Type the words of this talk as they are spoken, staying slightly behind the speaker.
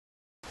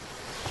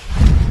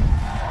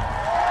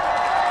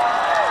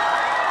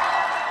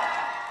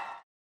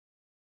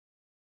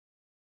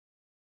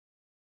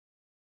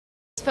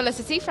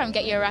Felicity from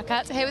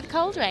GetYourRockOut here with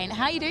Coldrain.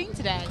 How are you doing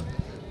today?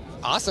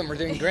 Awesome, we're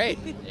doing great.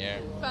 Yeah.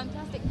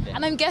 Fantastic.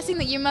 And I'm guessing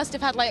that you must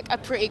have had like a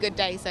pretty good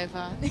day so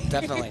far.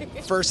 Definitely.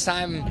 First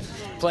time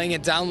playing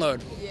it download.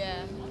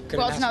 Yeah.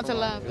 Couldn't What's ask not for to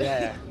more. love?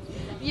 Yeah.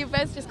 You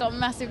both just got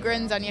massive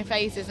grins on your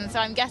faces, and so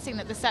I'm guessing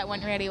that the set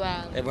went really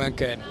well. It went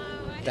good.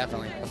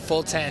 Definitely. A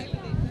full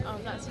 10. Oh,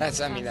 that's That's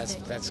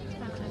fantastic. that's Fantastic.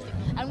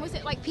 And was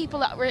it like people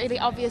that really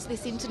obviously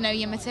seem to know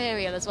your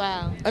material as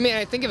well? I mean,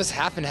 I think it was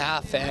half and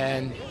half,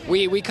 and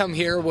we come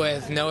here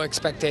with no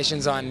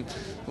expectations on,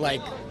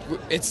 like,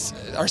 it's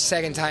our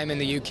second time in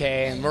the UK,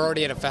 and we're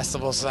already at a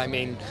festival, so I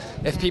mean,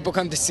 if people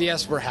come to see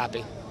us, we're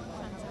happy.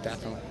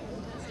 Definitely.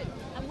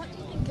 And what do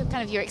you think of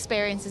kind of your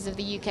experiences of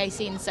the UK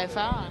scene so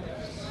far?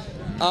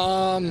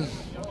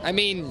 I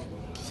mean,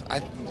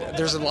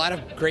 there's a lot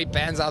of great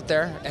bands out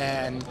there,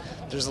 and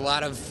there's a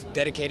lot of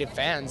dedicated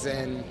fans,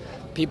 and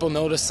people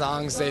know the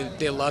songs.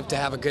 They love to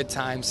have a good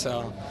time,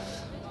 so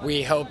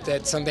we hope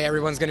that someday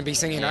everyone's going to be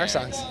singing our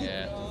songs.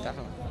 Yeah.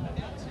 Definitely.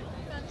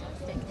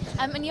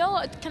 And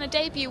your kind of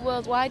debut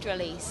worldwide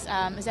release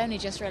is only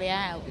just really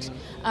out,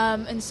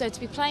 and so to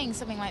be playing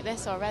something like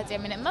this already, I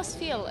mean, it must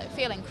feel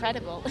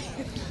incredible.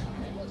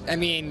 I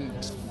mean,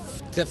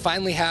 to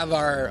finally have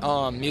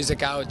our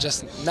music out,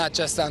 not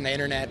just on the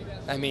internet.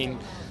 I mean,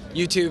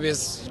 YouTube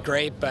is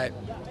great, but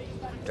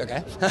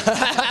okay.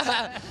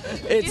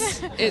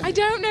 I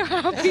don't know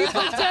how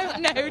people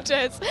don't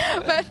notice,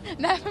 but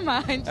never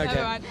mind. Okay.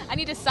 Never mind. I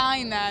need a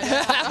sign there.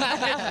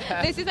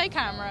 This is a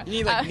camera. You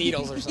need like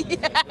needles or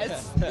something.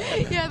 Yes.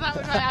 Yeah, that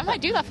would. I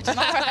might do that for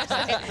tomorrow.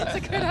 Actually, it's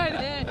a good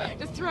idea.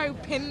 Just throw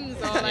pins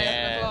all over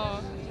the floor.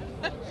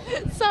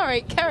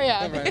 Sorry, carry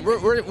on. Right.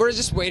 We're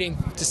just waiting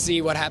to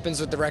see what happens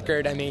with the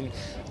record. I mean,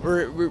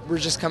 we're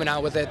just coming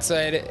out with it, so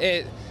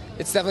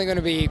it's definitely going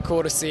to be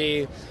cool to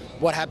see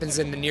what happens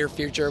in the near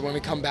future when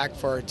we come back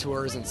for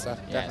tours and stuff.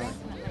 Definitely.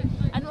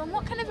 And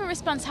what kind of a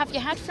response have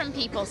you had from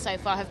people so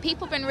far? Have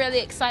people been really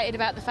excited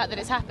about the fact that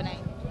it's happening?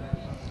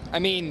 I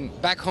mean,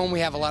 back home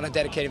we have a lot of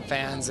dedicated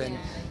fans, and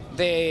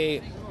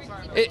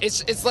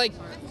it's like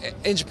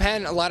in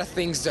Japan, a lot of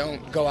things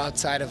don't go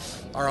outside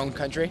of our own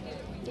country,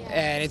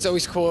 and it's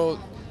always cool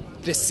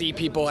to see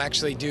people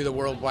actually do the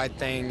worldwide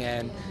thing,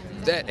 and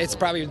it's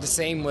probably the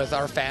same with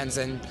our fans,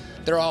 and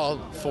they're all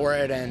for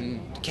it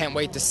and can't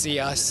wait to see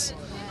us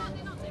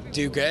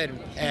do good,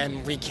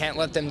 and we can't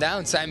let them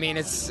down. So I mean,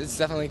 it's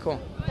definitely cool.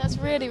 That's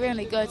really,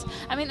 really good.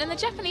 I mean, and the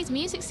Japanese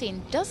music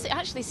scene does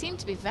actually seem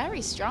to be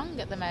very strong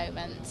at the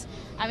moment.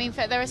 I mean,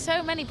 there are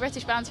so many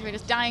British bands who are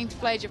just dying to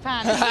play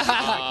Japan.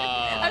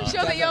 I'm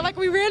sure that you're like,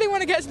 we really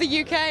want to get to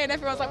the UK, and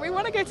everyone's like, we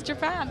want to go to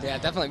Japan. Yeah,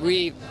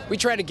 definitely. We're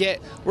trying to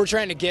get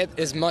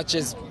as much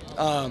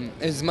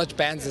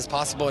bands as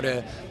possible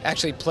to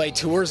actually play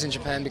tours in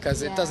Japan,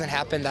 because it doesn't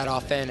happen that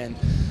often, and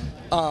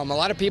a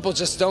lot of people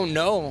just don't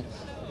know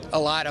a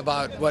lot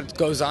about what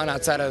goes on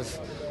outside of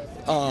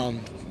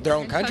their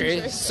own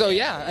country. So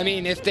yeah, I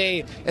mean, if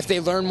they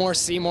learn more,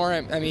 see more,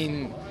 I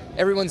mean,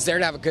 everyone's there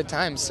to have a good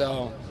time.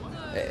 So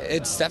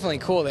it's definitely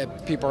cool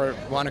that people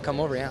want to come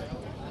over. Yeah.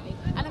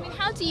 And I mean,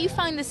 how do you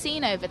find the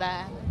scene over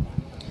there?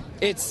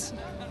 It's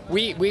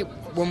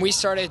when we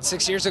started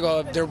 6 years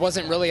ago, there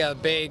wasn't really a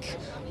big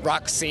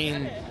rock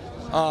scene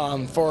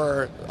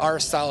for our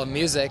style of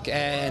music,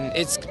 and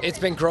it's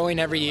been growing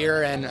every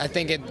year, and I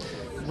think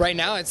right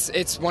now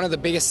it's one of the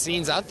biggest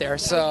scenes out there.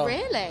 So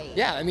really?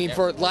 Yeah, I mean,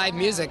 for live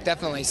music,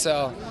 definitely.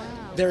 So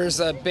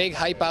there's a big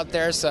hype out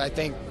there, so I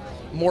think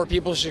more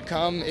people should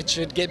come. It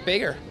should get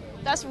bigger.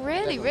 That's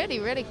really, really,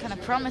 really kind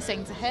of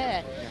promising to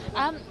hear.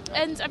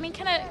 And I mean,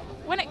 kind of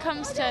when it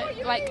comes to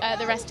like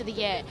the rest of the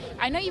year,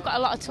 I know you've got a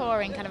lot of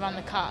touring kind of on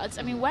the cards.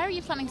 I mean, where are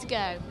you planning to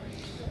go?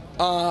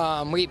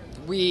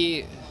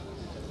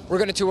 We're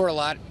going to tour a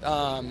lot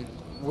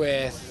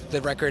with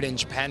the record in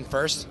Japan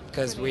first,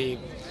 because we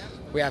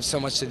have so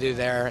much to do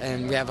there,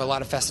 and we have a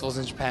lot of festivals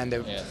in Japan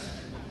too. Yeah.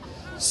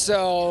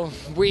 So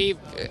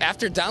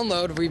after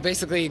download, we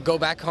basically go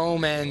back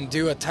home and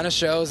do a ton of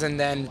shows, and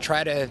then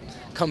try to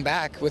come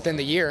back within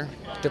the year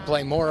to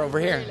play more over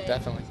here.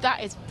 Definitely.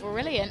 That is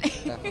brilliant.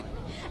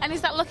 And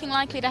is that looking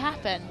likely to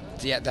happen?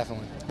 Yeah,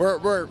 definitely.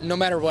 We're no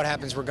matter what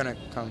happens, we're gonna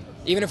come.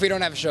 Even if we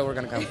don't have a show, we're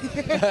gonna come.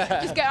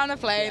 Just get on a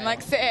plane,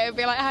 like sit here and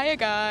be like, hiya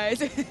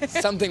guys.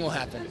 Something will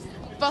happen.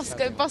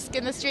 Busk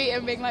in the street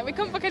and being like, we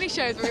couldn't book any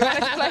shows, but we wanted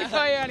to play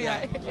for you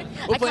anyway.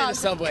 We'll play in the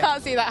subway.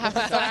 Can't see that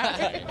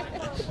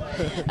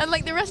happen. And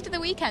like the rest of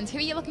the weekend, who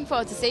are you looking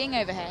forward to seeing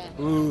over here?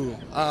 Ooh.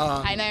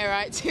 I know,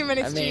 right? Too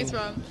many to choose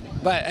from.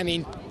 But I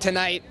mean,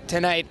 tonight,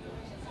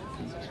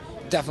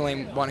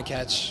 definitely want to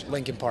catch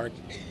Linkin Park,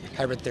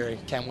 Hybrid Theory.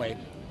 Can't wait.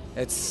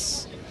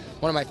 It's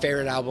one of my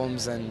favorite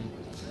albums, and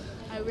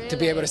to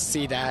be able to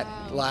see that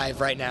live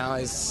right now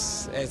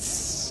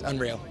it's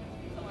unreal.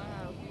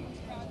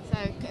 So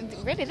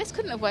really, this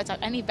couldn't have worked out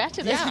any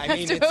better. Yeah, I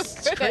mean,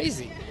 it's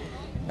crazy.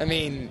 I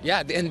mean,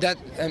 yeah, and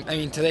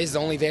today's the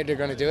only day they're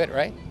going to do it,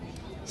 right?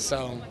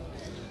 So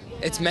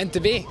it's meant to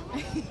be.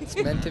 It's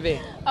meant to be.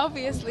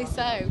 Obviously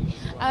so.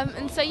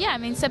 And so yeah, I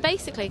mean, so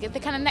basically, the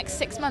kind of next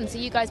 6 months, are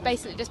you guys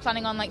basically just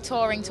planning on like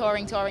touring?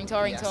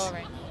 Yes.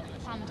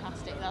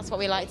 That's what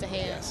we like to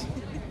hear. Yes.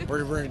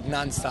 We're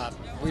nonstop.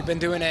 We've been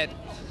doing it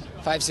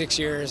 5-6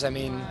 years. I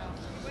mean,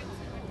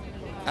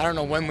 I don't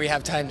know when we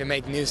have time to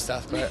make new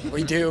stuff, but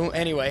we do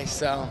anyway,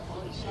 so.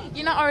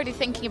 You're not already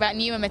thinking about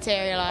newer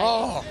material, are you?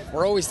 Oh,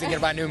 we're always thinking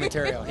about new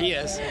material. He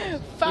is.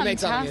 Fantastic. He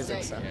makes all the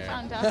music, so.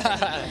 Yeah.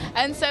 Fantastic.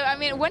 And so, I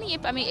mean, are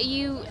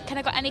you kind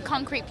of got any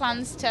concrete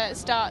plans to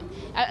start,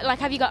 like,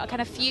 have you got a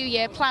kind of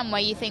few-year plan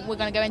where you think we're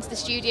going to go into the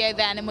studio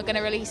then and we're going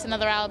to release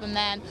another album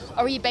then?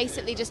 Or are you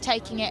basically just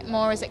taking it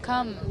more as it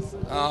comes?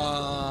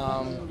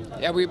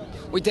 Yeah, we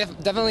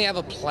definitely have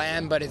a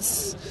plan, but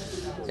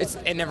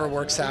it never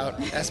works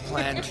out as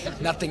planned.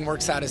 Nothing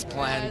works out as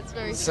planned. Yeah, it's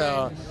very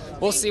so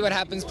we'll see what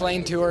happens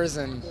playing tours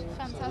and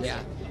fantastic.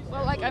 Yeah.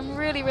 Well, like, I'm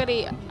really,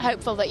 really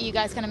hopeful that you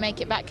guys kind of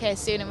make it back here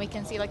soon and we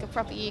can see like a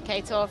proper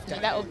UK tour from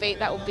you. That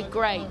would be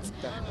great.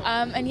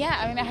 And yeah,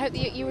 I mean, I hope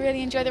that you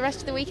really enjoy the rest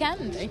of the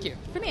weekend. Thank you.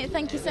 Brilliant.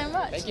 Thank you so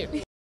much. Thank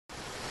you.